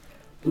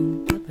Oh,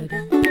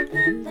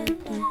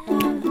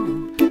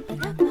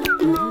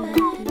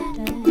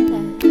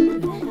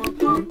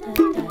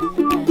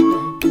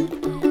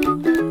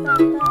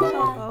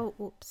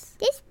 oops.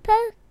 This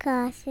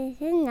podcast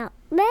is not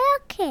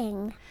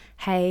working.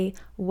 Hey,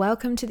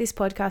 welcome to This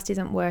Podcast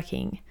Isn't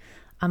Working.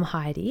 I'm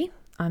Heidi,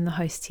 I'm the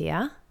host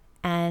here,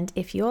 and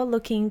if you're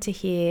looking to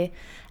hear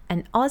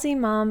an Aussie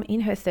mum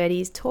in her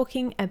 30s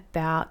talking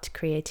about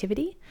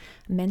creativity,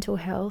 mental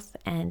health,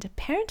 and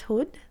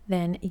parenthood,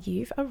 then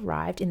you've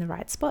arrived in the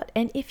right spot.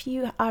 And if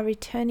you are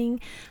returning,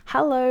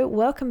 hello,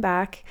 welcome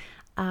back.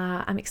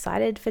 I'm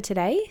excited for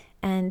today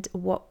and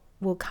what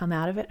will come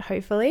out of it,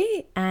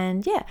 hopefully.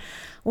 And yeah,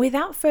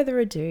 without further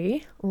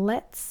ado,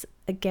 let's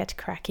get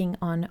cracking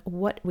on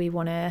what we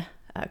want to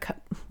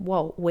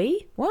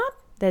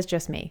there's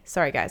just me.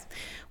 Sorry guys.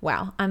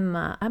 Wow, I'm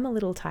a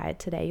little tired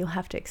today. You'll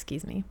have to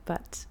excuse me,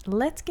 but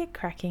let's get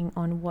cracking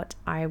on what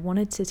I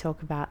wanted to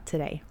talk about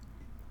today.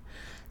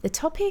 The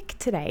topic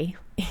today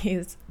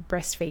is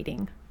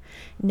breastfeeding.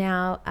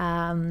 Now,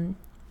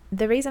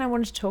 the reason I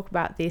wanted to talk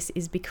about this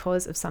is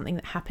because of something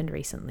that happened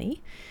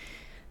recently.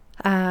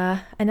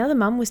 Another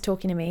mum was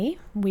talking to me.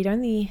 We'd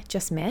only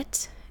just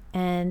met,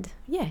 and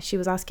yeah, she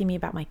was asking me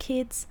about my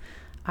kids.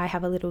 I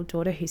have a little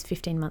daughter who's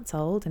 15 months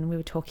old, and we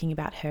were talking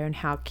about her and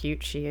how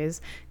cute she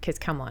is. Because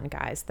come on,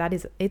 guys,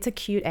 it's a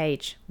cute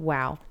age.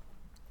 Wow.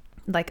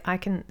 Like I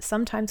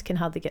sometimes can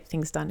hardly get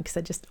things done because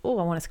I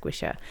want to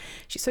squish her.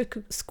 She's so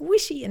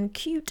squishy and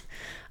cute.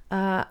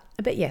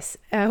 But yes,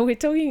 we're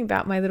talking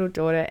about my little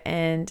daughter,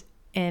 and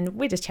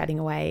we're just chatting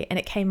away, and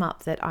it came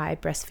up that I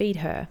breastfeed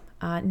her.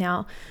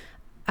 Now,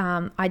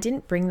 I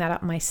didn't bring that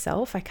up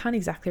myself. I can't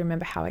exactly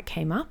remember how it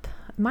came up.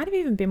 It might have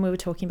even been we were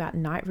talking about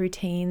night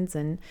routines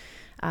and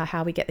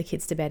how we get the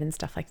kids to bed and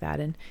stuff like that.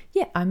 And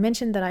yeah, I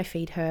mentioned that I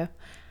feed her,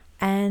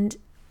 and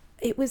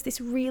it was this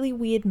really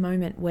weird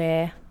moment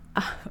where,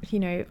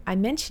 I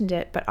mentioned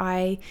it, but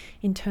I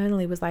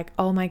internally was like,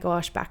 oh my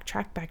gosh,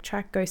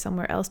 backtrack, go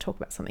somewhere else, talk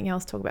about something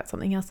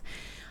else.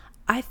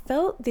 I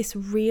felt this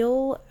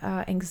real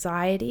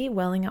anxiety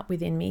welling up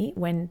within me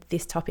when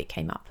this topic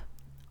came up.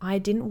 I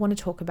didn't want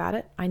to talk about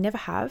it. I never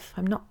have.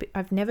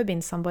 I've never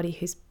been somebody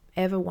who's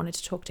ever wanted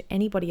to talk to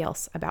anybody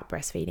else about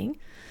breastfeeding.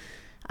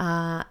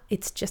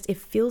 It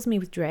fills me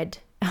with dread,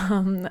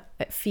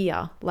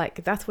 fear,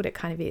 like that's what it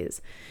kind of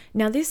is.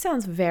 Now, this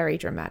sounds very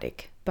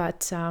dramatic,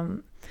 but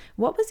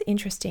what was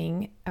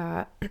interesting,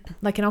 and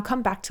I'll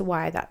come back to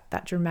why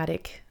that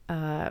dramatic,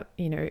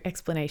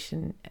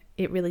 explanation,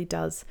 it really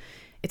does,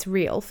 it's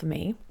real for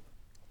me.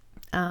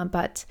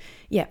 But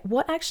yeah,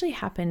 what actually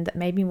happened that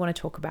made me want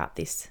to talk about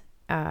this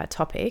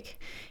topic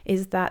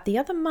is that the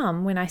other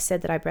mum, when I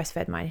said that I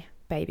breastfed my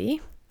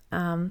baby,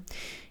 her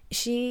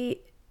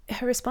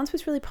response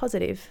was really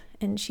positive,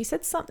 and she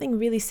said something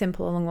really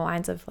simple along the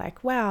lines of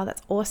like, wow,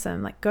 that's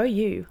awesome, like go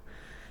you.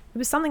 It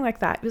was something like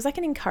that. It was like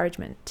an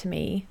encouragement to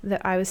me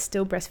that I was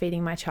still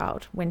breastfeeding my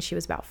child when she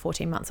was about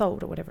 14 months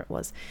old or whatever it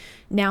was.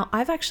 Now,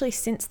 I've actually,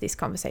 since this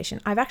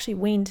conversation, I've actually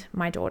weaned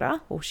my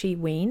daughter, or she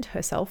weaned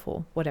herself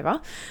or whatever.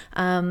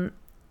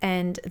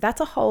 And that's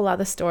a whole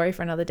other story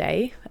for another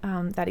day,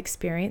 the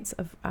experience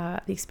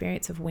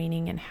of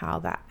weaning and how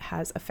that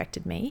has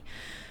affected me.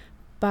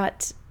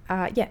 But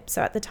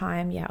so at the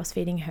time, I was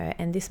feeding her,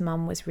 and this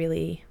mum was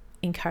really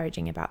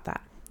encouraging about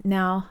that.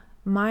 Now,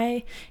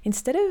 I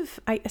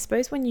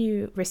suppose when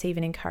you receive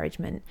an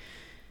encouragement,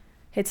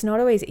 it's not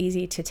always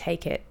easy to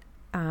take it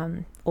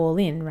all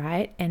in,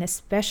 right? And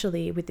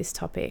especially with this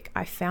topic,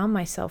 I found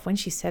myself, when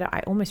she said it,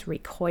 I almost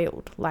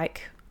recoiled.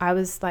 Like, I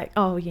was like,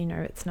 oh,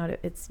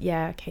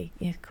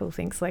 cool,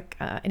 thanks. Like,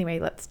 anyway,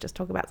 let's just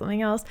talk about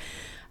something else.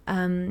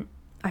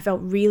 I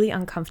felt really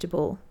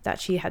uncomfortable that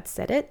she had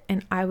said it.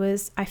 And I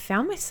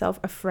found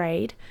myself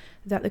afraid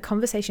that the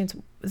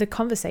conversation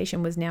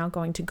was now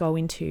going to go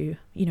into,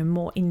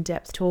 more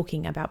in-depth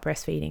talking about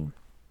breastfeeding.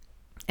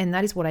 And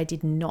that is what I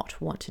did not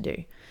want to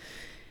do.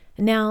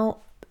 Now,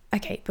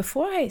 okay,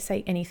 before I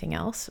say anything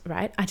else,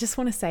 right, I just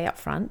want to say up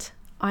front,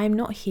 I am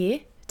not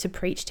here to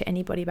preach to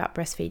anybody about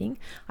breastfeeding.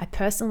 I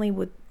personally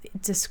would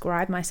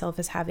describe myself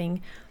as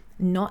having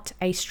not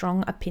a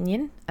strong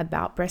opinion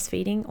about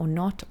breastfeeding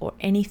or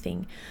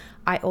anything.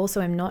 I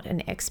also am not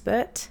an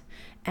expert.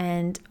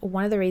 And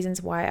one of the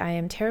reasons why I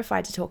am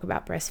terrified to talk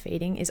about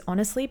breastfeeding is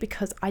honestly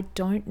because I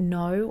don't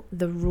know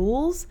the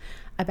rules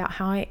about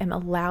how I am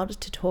allowed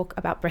to talk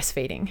about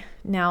breastfeeding.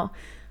 Now,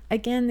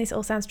 again, this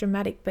all sounds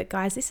dramatic, but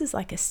guys, this is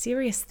like a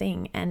serious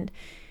thing. And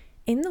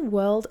in the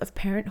world of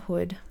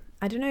parenthood,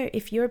 I don't know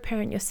if you're a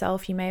parent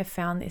yourself, you may have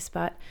found this,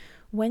 but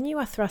when you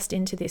are thrust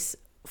into this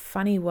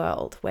funny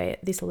world where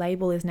this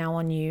label is now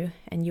on you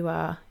and you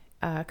are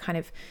kind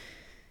of,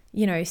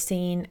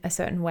 seen a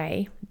certain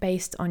way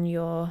based on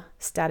your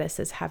status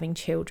as having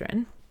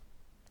children,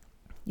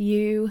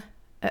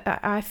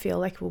 I feel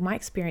like, well, my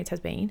experience has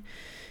been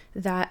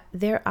that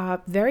there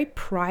are very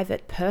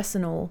private,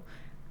 personal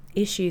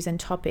issues and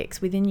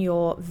topics within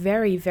your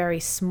very, very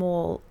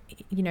small,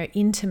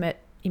 intimate,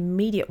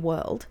 immediate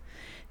world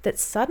that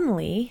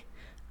suddenly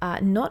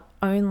not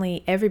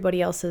only everybody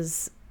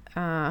else's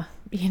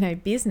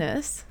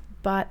business,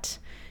 but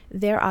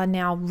there are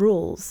now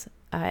rules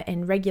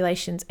and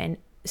regulations and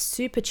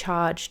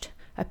supercharged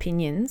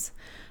opinions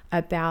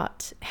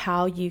about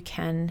how you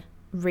can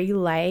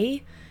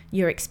relay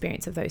your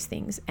experience of those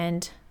things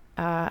and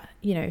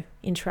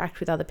interact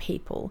with other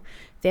people.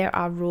 There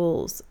are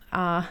rules.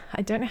 I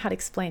don't know how to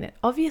explain it.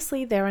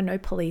 Obviously, there are no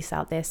police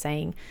out there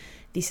saying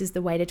this is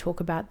the way to talk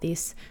about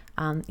this.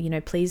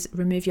 Please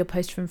remove your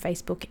post from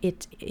Facebook.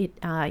 It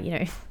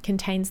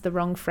contains the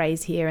wrong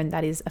phrase here, and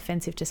that is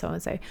offensive to so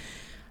and so.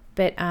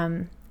 But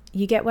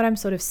you get what I'm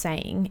sort of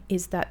saying,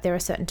 is that there are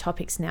certain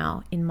topics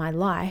now in my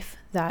life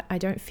that I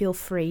don't feel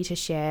free to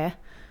share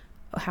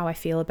how I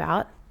feel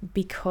about,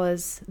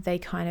 because they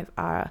kind of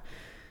are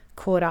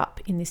caught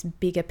up in this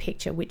bigger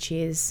picture, which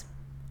is,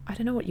 I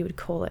don't know what you would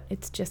call it.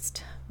 It's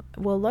just,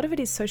 a lot of it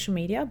is social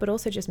media, but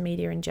also just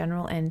media in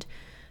general, and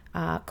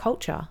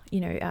culture,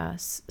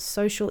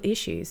 social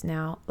issues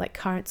now, like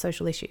current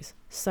social issues.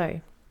 So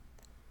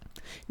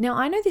now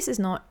I know this is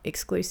not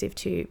exclusive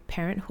to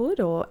parenthood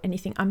or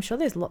anything. I'm sure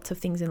there's lots of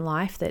things in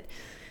life that,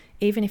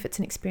 even if it's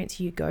an experience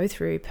you go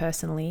through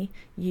personally,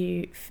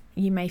 you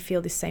may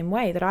feel the same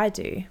way that I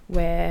do,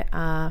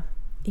 where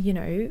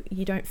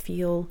you don't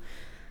feel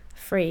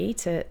free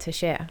to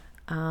share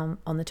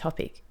on the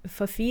topic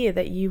for fear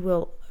that you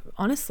will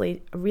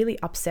honestly really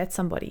upset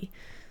somebody.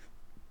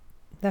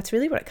 That's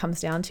really what it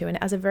comes down to.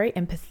 And as a very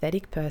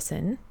empathetic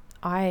person,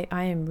 I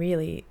am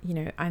really,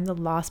 I'm the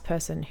last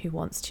person who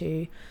wants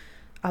to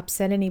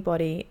upset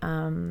anybody,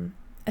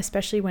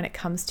 especially when it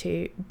comes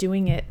to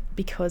doing it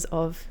because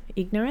of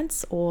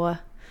ignorance or,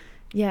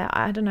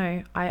 I don't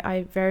know.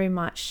 I very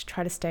much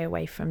try to stay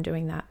away from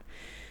doing that.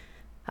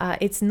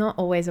 It's not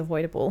always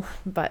avoidable,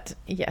 but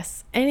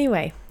yes.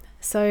 Anyway,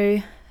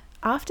 so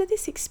after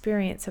this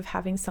experience of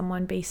having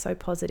someone be so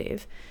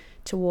positive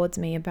towards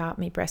me about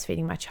me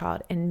breastfeeding my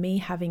child and me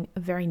having a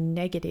very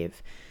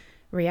negative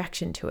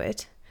reaction to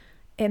it,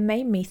 it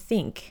made me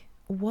think,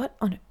 what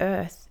on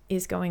earth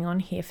is going on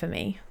here for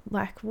me?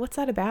 Like, what's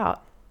that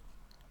about?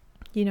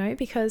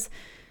 Because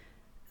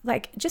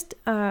just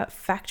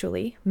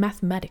factually,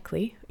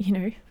 mathematically,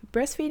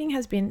 breastfeeding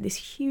has been this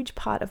huge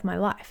part of my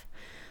life.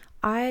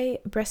 I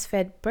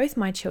breastfed both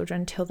my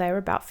children till they were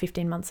about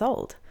 15 months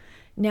old.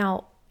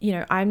 Now,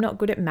 I'm not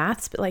good at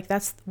maths, but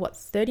that's what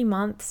 30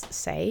 months,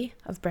 say,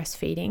 of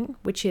breastfeeding,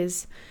 which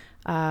is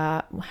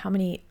how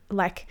many,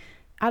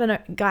 I don't know,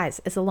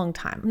 guys, it's a long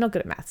time. I'm not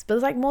good at maths, but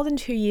it's more than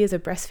 2 years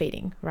of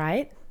breastfeeding,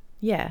 right?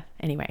 Yeah,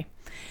 anyway.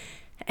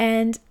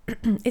 And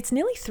it's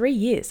nearly 3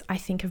 years, I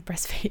think, of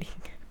breastfeeding.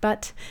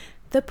 But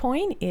the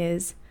point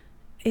is,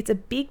 it's a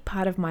big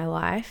part of my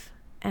life.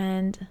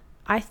 And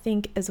I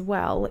think as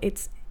well,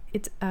 it's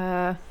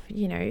my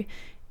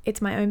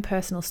own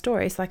personal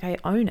story. It's like I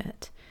own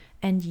it.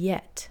 And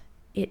yet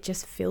it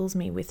just fills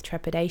me with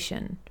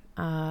trepidation,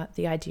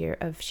 the idea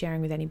of sharing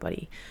with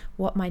anybody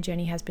what my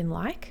journey has been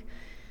like.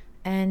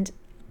 And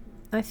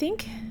I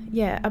think,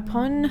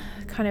 upon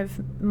kind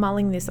of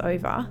mulling this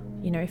over,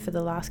 for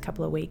the last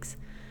couple of weeks,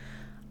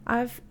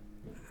 I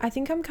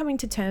think I'm coming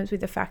to terms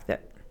with the fact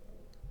that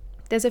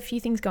there's a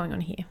few things going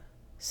on here.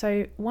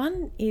 So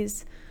one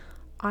is,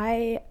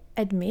 I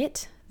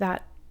admit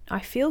that I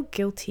feel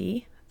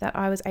guilty that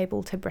I was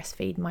able to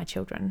breastfeed my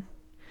children.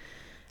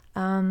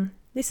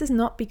 This is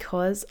not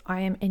because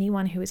I am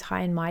anyone who is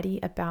high and mighty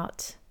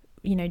about,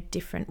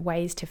 different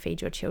ways to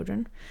feed your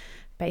children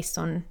based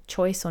on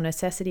choice or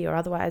necessity or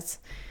otherwise.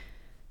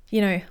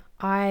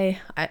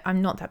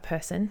 I'm not that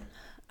person.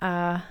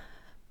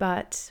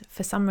 But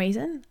for some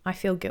reason, I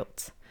feel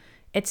guilt.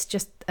 It's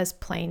just as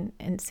plain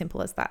and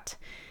simple as that.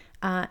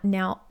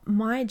 Now,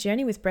 my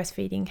journey with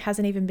breastfeeding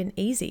hasn't even been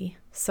easy.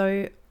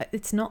 So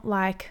it's not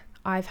like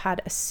I've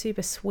had a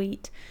super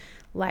sweet,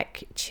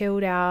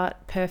 chilled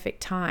out,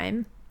 perfect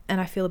time and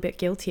I feel a bit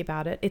guilty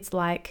about it. It's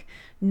like,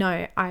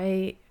 no,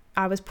 I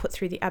was put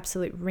through the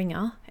absolute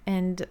ringer,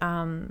 and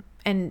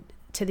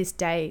to this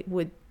day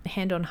would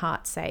hand on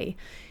heart say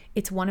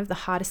it's one of the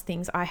hardest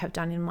things I have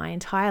done in my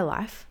entire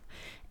life.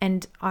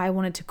 And I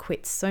wanted to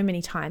quit so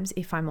many times,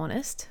 if I'm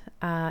honest.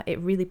 It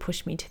really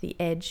pushed me to the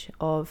edge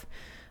of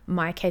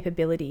my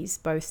capabilities,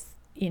 both,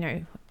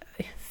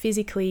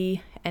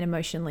 physically and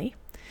emotionally.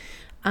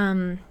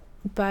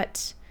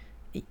 But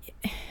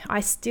I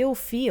still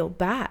feel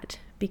bad,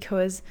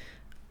 because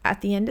at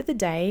the end of the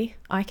day,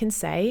 I can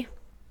say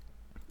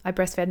I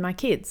breastfed my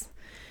kids.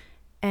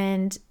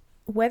 And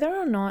whether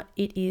or not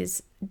it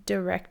is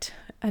direct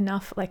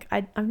enough,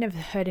 I've never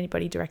heard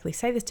anybody directly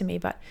say this to me,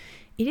 but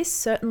it is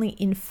certainly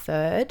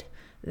inferred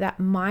that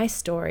my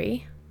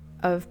story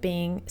of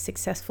being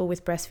successful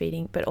with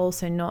breastfeeding, but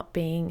also not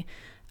being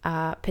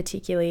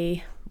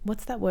particularly,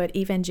 what's that word,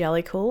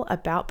 evangelical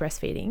about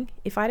breastfeeding,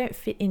 if I don't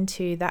fit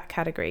into that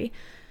category,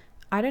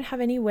 I don't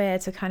have anywhere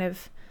to kind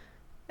of,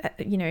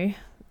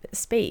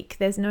 speak.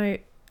 There's no,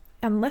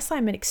 unless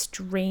I'm an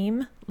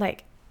extreme,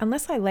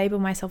 unless I label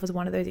myself as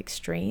one of those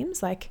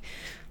extremes,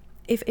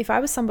 if I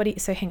was somebody,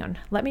 so hang on,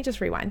 let me just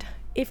rewind.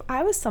 If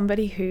I was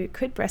somebody who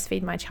could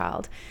breastfeed my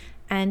child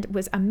and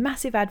was a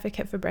massive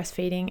advocate for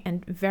breastfeeding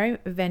and very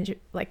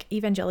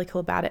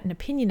evangelical about it and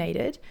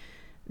opinionated,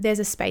 there's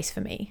a space for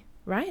me,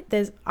 right?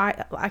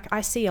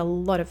 I see a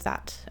lot of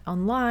that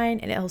online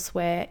and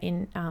elsewhere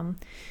in,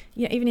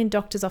 even in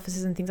doctors'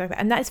 offices and things like that.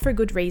 And that's for a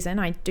good reason.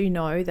 I do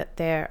know that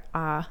there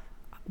are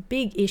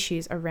big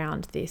issues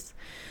around this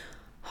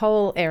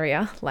whole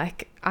area.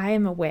 Like, I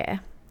am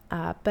aware,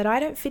 but I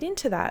don't fit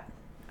into that,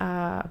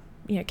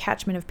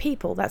 catchment of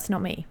people. That's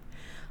not me.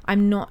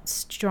 I'm not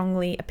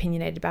strongly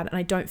opinionated about it, and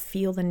I don't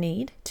feel the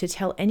need to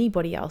tell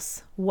anybody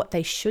else what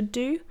they should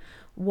do,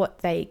 what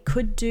they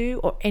could do,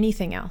 or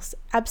anything else.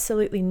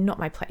 Absolutely not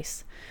my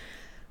place.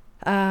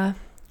 But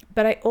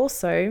I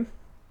also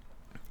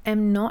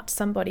am not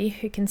somebody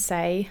who can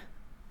say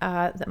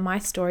that my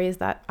story is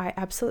that I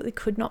absolutely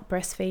could not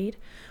breastfeed,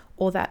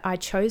 or that I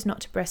chose not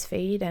to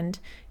breastfeed, and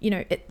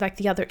like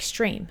the other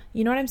extreme.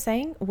 You know what I'm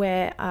saying?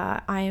 Where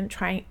I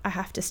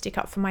have to stick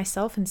up for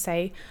myself and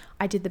say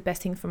I did the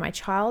best thing for my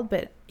child,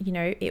 but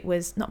it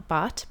was not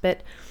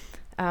what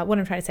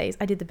I'm trying to say is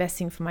I did the best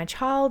thing for my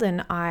child,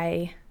 and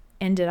I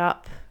ended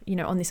up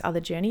on this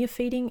other journey of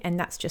feeding, and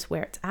that's just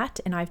where it's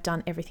at, and I've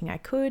done everything I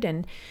could,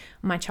 and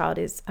my child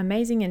is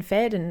amazing and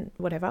fed and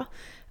whatever.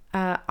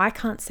 I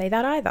can't say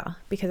that either,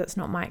 because it's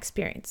not my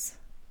experience.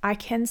 I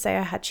can say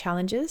I had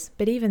challenges,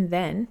 but even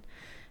then,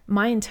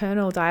 my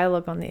internal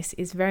dialogue on this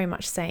is very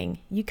much saying,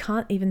 you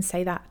can't even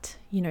say that,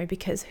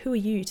 because who are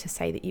you to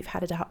say that you've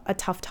had a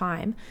tough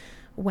time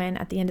when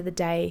at the end of the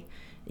day,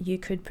 you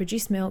could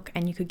produce milk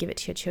and you could give it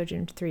to your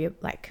children through your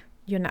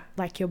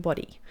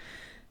body.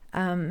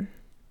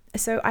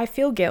 So I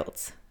feel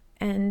guilt,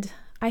 and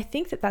I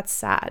think that that's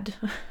sad.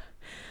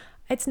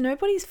 It's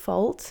nobody's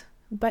fault,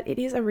 but it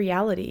is a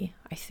reality.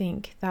 I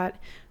think that,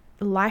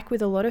 like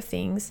with a lot of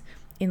things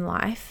in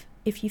life,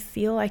 if you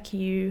feel like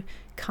you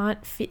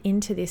can't fit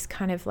into this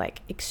kind of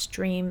like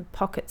extreme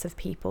pockets of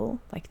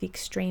people, like the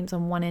extremes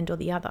on one end or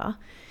the other,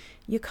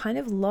 you're kind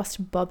of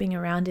lost bobbing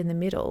around in the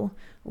middle,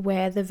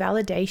 where the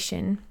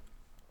validation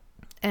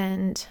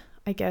and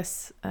I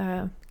guess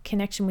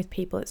connection with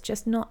people, it's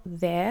just not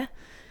there.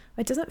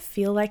 It doesn't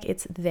feel like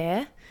it's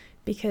there,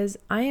 because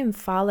I am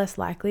far less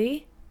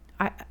likely.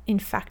 In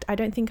fact, I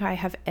don't think I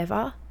have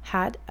ever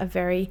had a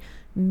very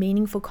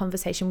meaningful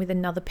conversation with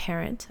another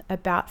parent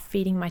about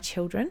feeding my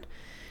children,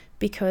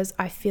 because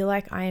I feel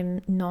like I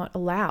am not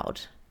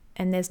allowed,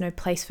 and there's no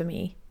place for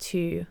me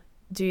to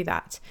do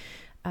that,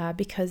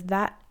 because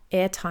that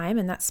airtime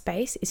and that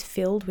space is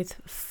filled with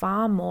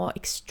far more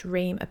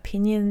extreme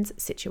opinions,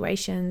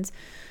 situations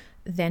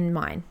than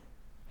mine.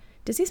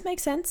 Does this make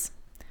sense?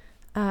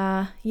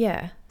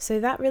 Yeah. So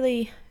that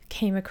really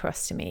came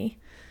across to me.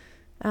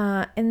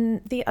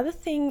 And the other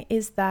thing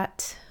is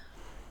that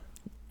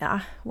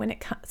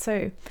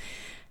so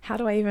how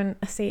do I even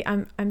see,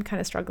 I'm kind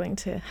of struggling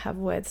to have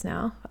words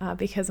now,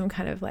 because I'm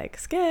kind of like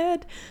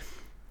scared,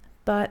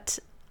 but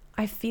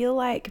I feel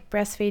like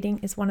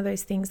breastfeeding is one of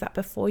those things that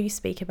before you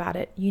speak about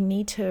it, you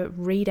need to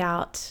read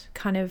out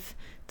kind of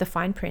the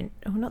fine print,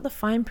 or not the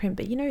fine print,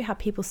 but how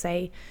people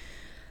say,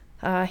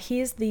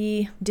 here's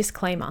the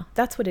disclaimer.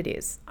 That's what it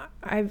is.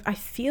 I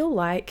feel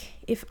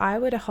like if I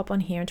were to hop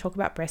on here and talk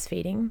about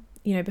breastfeeding,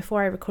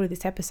 before I recorded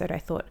this episode, I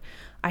thought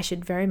I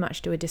should very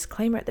much do a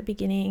disclaimer at the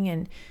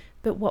beginning,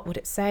 but what would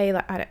it say?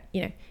 Like,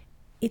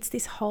 it's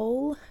this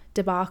whole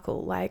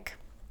debacle. Like,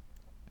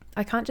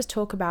 I can't just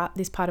talk about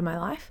this part of my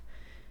life,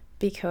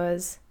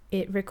 because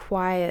it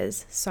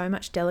requires so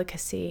much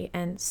delicacy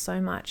and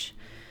so much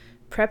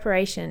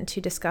preparation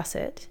to discuss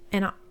it,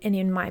 and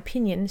in my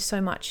opinion, so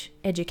much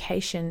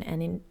education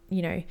and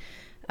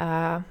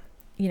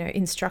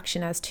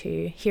instruction as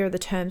to, here are the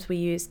terms we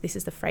use, this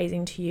is the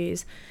phrasing to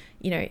use,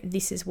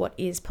 this is what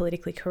is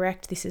politically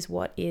correct, this is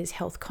what is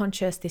health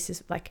conscious, this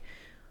is like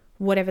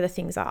whatever the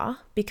things are,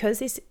 because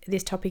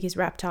this topic is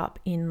wrapped up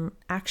in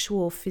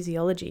actual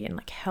physiology and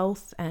like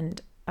health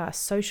and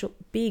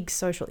big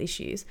social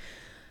issues.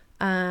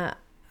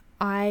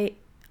 I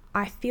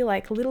feel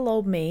like little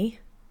old me,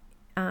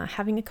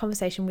 having a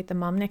conversation with the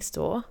mum next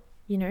door,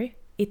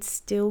 it's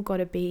still got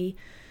to be,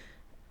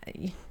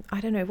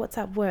 I don't know, what's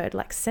that word,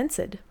 like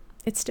censored.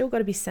 It's still got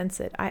to be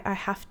censored. I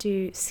have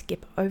to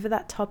skip over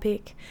that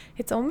topic.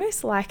 It's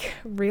almost like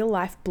real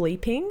life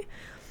bleeping.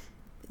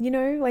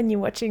 When you're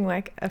watching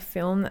like a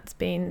film that's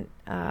been,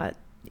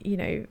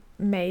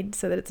 made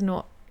so that it's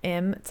not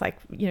M, it's like,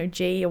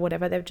 G or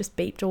whatever. They've just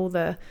beeped all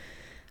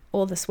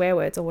the swear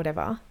words or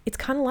whatever. It's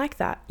kind of like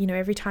that.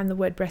 Every time the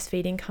word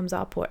breastfeeding comes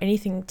up or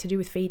anything to do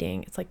with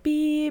feeding, it's like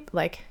beep.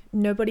 Like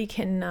nobody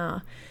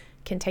can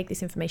take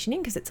this information in,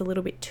 because it's a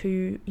little bit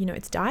too,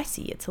 it's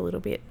dicey. It's a little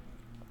bit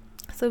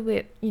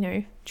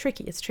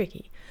tricky. It's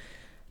tricky.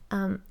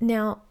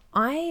 Now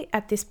I,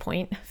 at this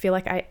point, feel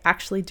like I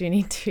actually do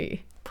need to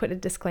put a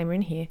disclaimer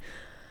in here.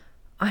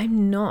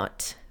 I'm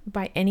not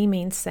by any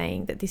means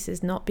saying that this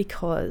is not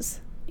because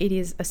it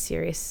is a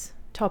serious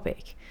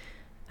topic.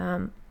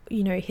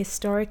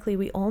 Historically,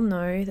 we all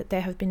know that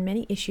there have been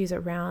many issues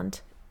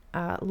around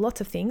lots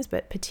of things,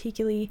 but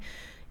particularly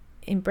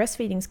in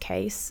breastfeeding's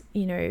case,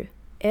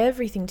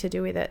 everything to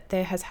do with it,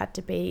 there has had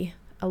to be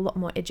a lot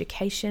more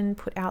education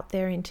put out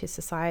there into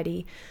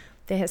society.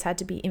 There has had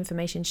to be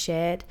information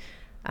shared,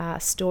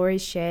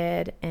 stories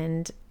shared,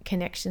 and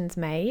connections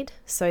made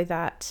so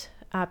that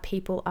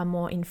people are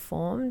more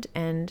informed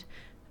and,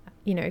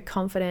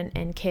 confident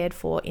and cared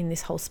for in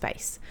this whole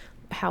space,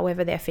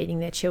 however they're feeding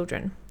their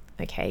children.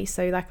 Okay,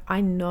 so like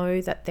I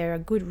know that there are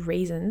good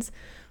reasons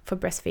for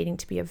breastfeeding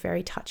to be a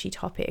very touchy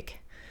topic.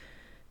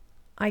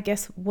 I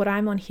guess what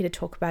I'm on here to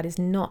talk about is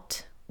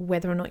not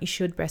whether or not you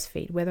should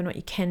breastfeed, whether or not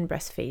you can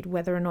breastfeed,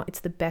 whether or not it's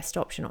the best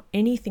option or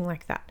anything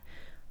like that.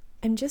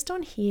 I'm just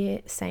on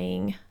here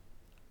saying,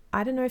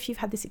 I don't know if you've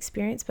had this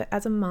experience, but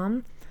as a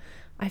mum,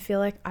 I feel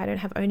like I don't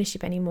have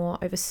ownership anymore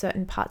over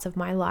certain parts of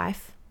my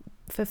life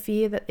for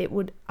fear that it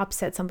would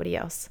upset somebody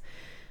else,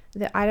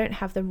 that I don't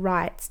have the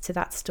rights to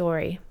that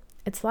story.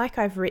 It's like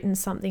I've written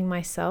something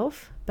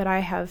myself, but I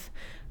have,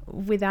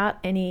 without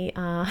any,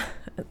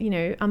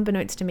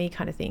 unbeknownst to me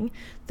kind of thing,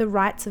 the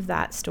rights of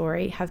that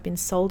story have been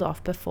sold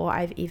off before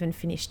I've even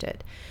finished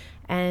it.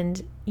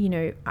 And,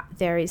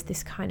 there is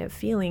this kind of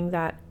feeling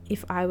that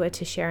if I were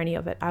to share any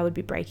of it, I would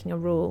be breaking a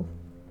rule.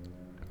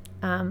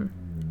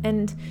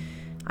 And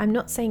I'm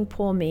not saying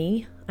poor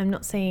me, I'm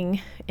not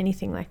saying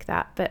anything like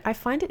that, but I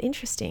find it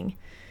interesting.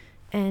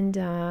 And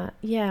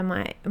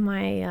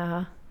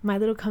my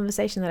little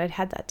conversation that I'd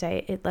had that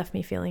day, it left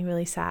me feeling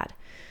really sad.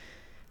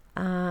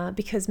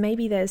 Because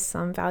maybe there's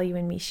some value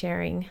in me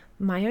sharing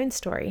my own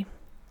story.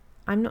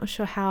 I'm not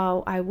sure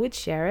how I would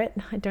share it.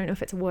 I don't know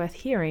if it's worth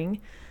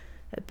hearing,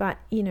 but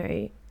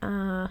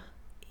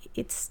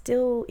it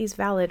still is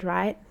valid,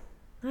 right?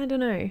 I don't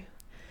know.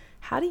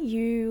 How do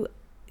you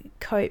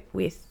cope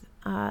with,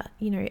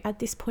 at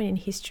this point in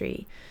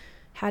history,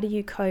 how do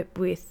you cope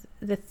with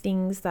the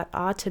things that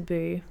are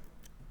taboo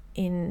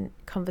in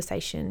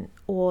conversation,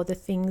 or the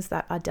things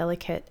that are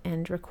delicate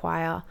and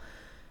require,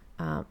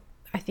 I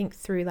think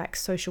through like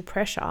social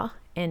pressure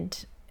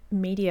and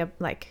media,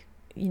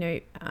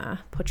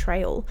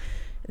 portrayal,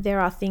 there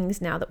are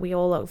things now that we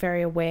all are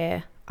very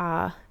aware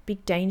are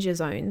big danger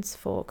zones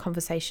for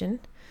conversation.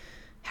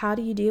 How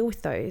do you deal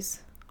with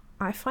those?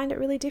 I find it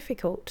really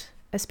difficult,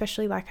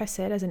 especially, like I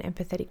said, as an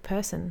empathetic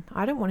person.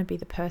 I don't want to be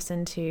the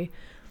person to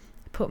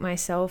put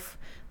myself,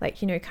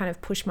 kind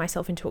of push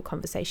myself into a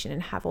conversation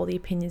and have all the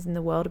opinions in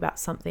the world about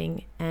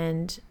something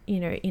and,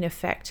 in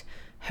effect,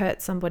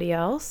 hurt somebody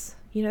else.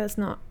 That's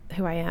not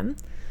who I am.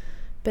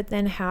 But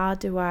then how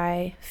do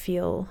I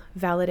feel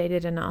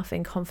validated enough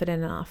and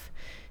confident enough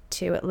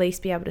to at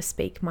least be able to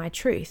speak my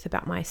truth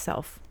about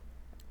myself?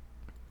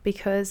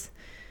 Because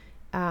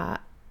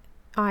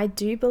I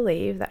do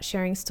believe that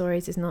sharing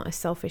stories is not a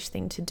selfish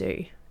thing to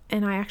do.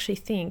 And I actually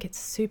think it's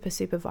super,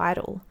 super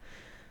vital.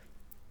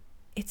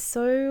 It's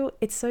so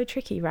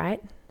tricky,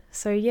 right?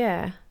 So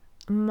yeah,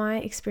 my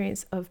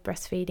experience of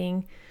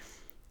breastfeeding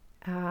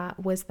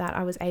was that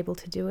I was able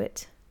to do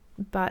it,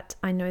 but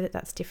I know that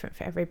that's different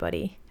for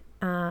everybody.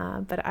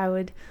 But I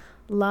would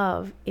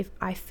love if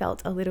I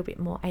felt a little bit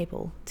more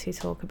able to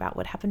talk about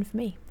what happened for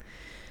me.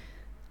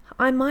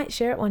 I might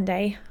share it one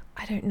day.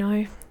 I don't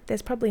know.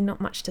 There's probably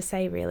not much to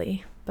say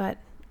really, but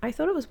I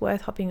thought it was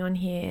worth hopping on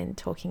here and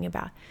talking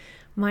about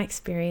my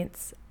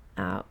experience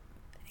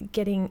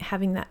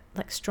having that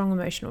strong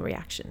emotional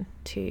reaction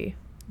to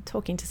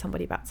talking to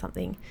somebody about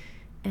something,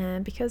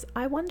 and because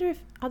I wonder if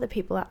other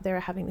people out there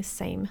are having the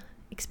same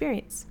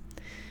experience.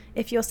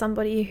 If you're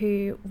somebody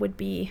who would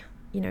be,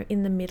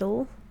 in the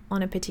middle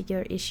on a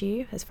particular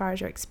issue as far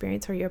as your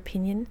experience or your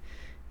opinion,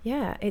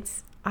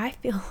 I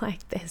feel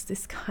like there's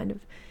this kind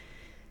of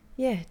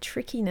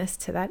trickiness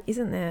to that,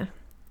 isn't there?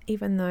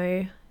 Even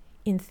though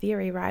in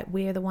theory, right,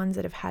 we're the ones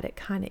that have had it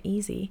kind of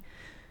easy.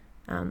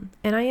 And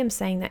I am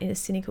saying that in a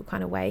cynical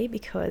kind of way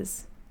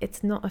because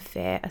it's not a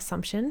fair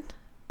assumption,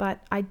 but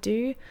I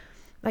do,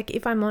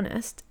 if I'm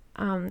honest,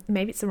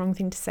 maybe it's the wrong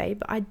thing to say,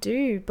 but I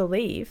do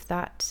believe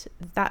that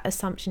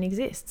assumption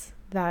exists,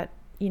 that,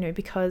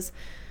 because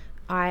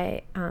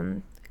I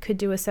could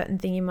do a certain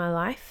thing in my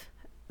life,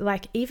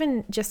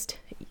 just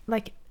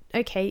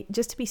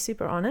to be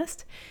super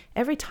honest,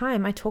 every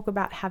time I talk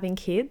about having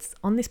kids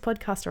on this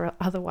podcast or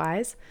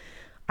otherwise,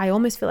 I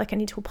almost feel like I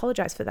need to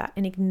apologize for that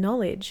and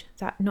acknowledge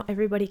that not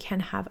everybody can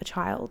have a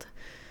child,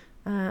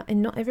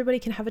 and not everybody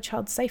can have a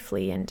child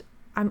safely. And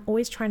I'm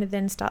always trying to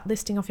then start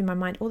listing off in my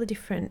mind all the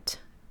different,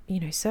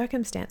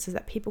 circumstances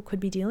that people could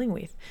be dealing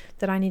with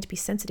that I need to be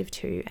sensitive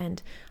to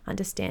and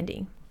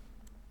understanding.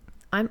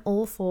 I'm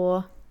all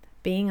for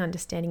being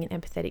understanding and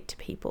empathetic to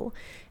people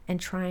and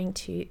trying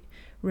to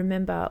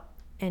remember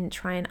and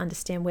try and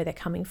understand where they're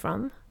coming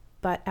from.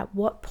 But at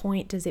what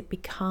point does it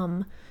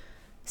become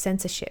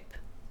censorship?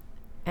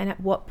 And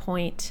at what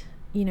point,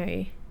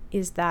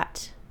 is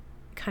that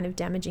kind of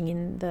damaging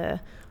in the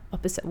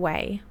opposite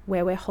way,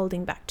 where we're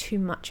holding back too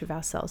much of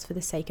ourselves for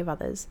the sake of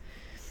others?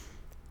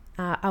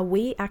 Are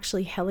we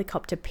actually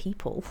helicopter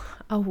people?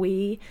 Are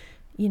we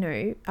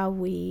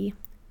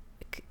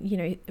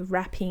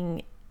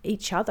wrapping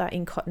each other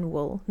in cotton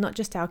wool, not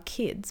just our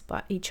kids,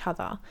 but each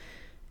other?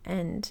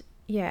 And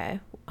I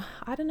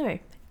don't know.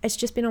 It's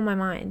just been on my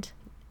mind.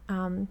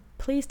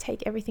 Please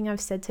take everything I've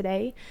said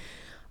today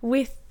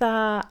with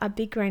a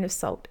big grain of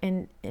salt,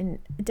 and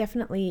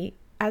definitely,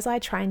 as I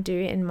try and do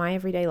in my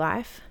everyday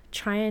life,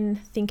 try and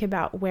think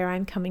about where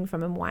I'm coming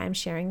from and why I'm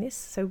sharing this.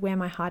 So where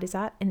my heart is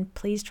at, and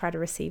please try to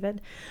receive it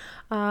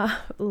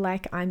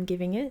like I'm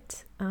giving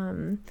it.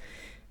 But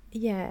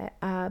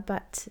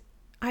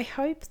I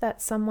hope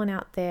that someone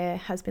out there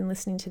has been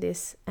listening to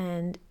this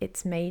and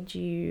it's made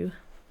you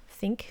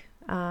think,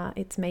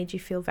 it's made you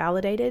feel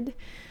validated.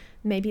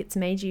 Maybe it's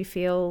made you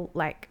feel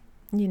like,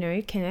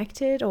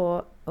 connected,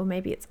 or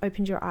maybe it's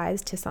opened your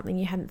eyes to something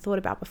you hadn't thought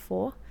about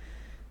before.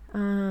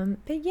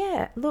 But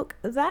yeah, look,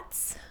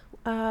 that's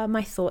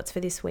my thoughts for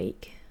this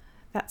week.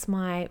 That's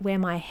where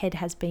my head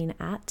has been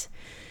at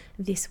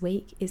this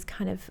week, is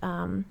kind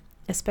of,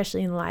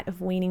 especially in light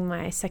of weaning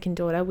my second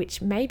daughter,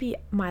 which may be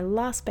my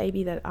last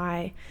baby that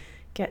I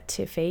get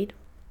to feed.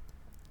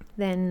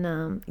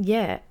 Then,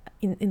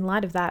 in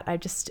light of that,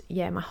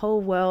 my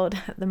whole world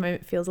at the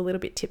moment feels a little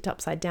bit tipped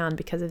upside down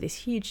because of this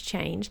huge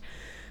change.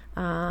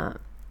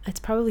 It's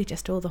probably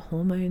just all the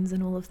hormones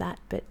and all of that,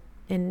 but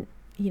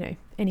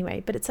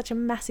it's such a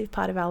massive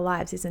part of our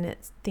lives, isn't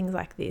it? Things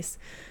like this,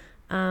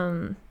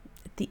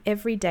 the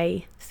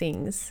everyday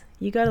things,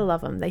 you got to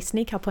love them. They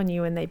sneak up on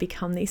you and they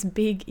become these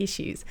big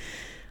issues.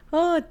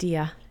 Oh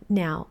dear.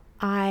 Now,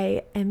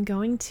 I am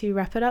going to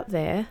wrap it up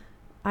there.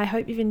 I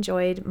hope you've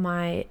enjoyed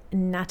my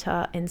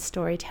natter and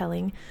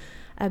storytelling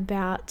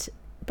about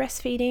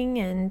breastfeeding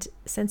and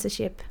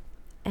censorship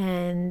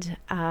and,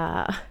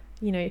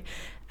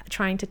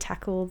 trying to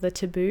tackle the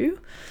taboo.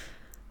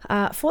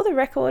 For the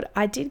record,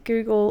 I did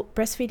Google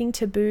breastfeeding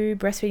taboo,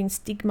 breastfeeding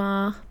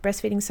stigma,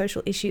 breastfeeding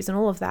social issues, and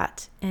all of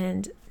that,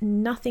 and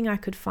nothing I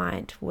could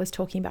find was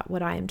talking about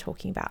what I am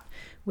talking about,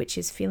 which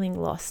is feeling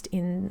lost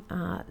in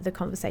the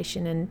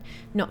conversation and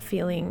not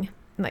feeling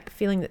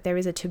that there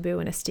is a taboo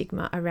and a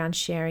stigma around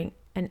sharing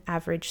an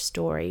average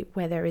story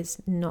where there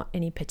is not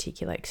any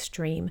particular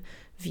extreme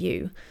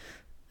view.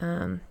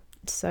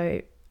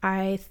 So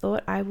I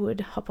thought I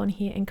would hop on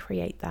here and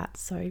create that.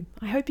 So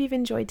I hope you've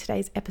enjoyed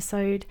today's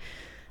episode.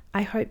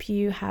 I hope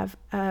you have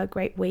a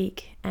great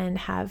week and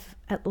have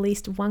at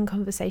least one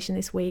conversation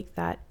this week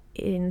that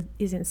is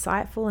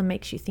insightful and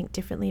makes you think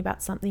differently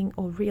about something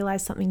or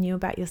realize something new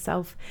about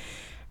yourself.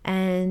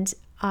 And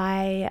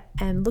I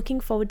am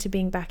looking forward to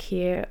being back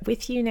here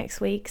with you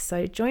next week.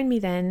 So join me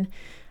then.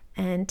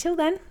 And till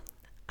then,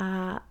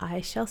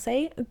 I shall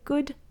say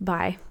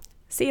goodbye.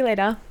 See you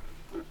later.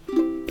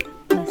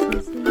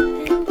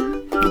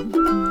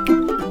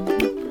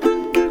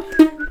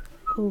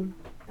 Oh,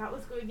 that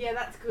was good. Yeah,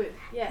 that's good.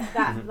 Yeah,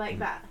 that like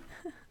that.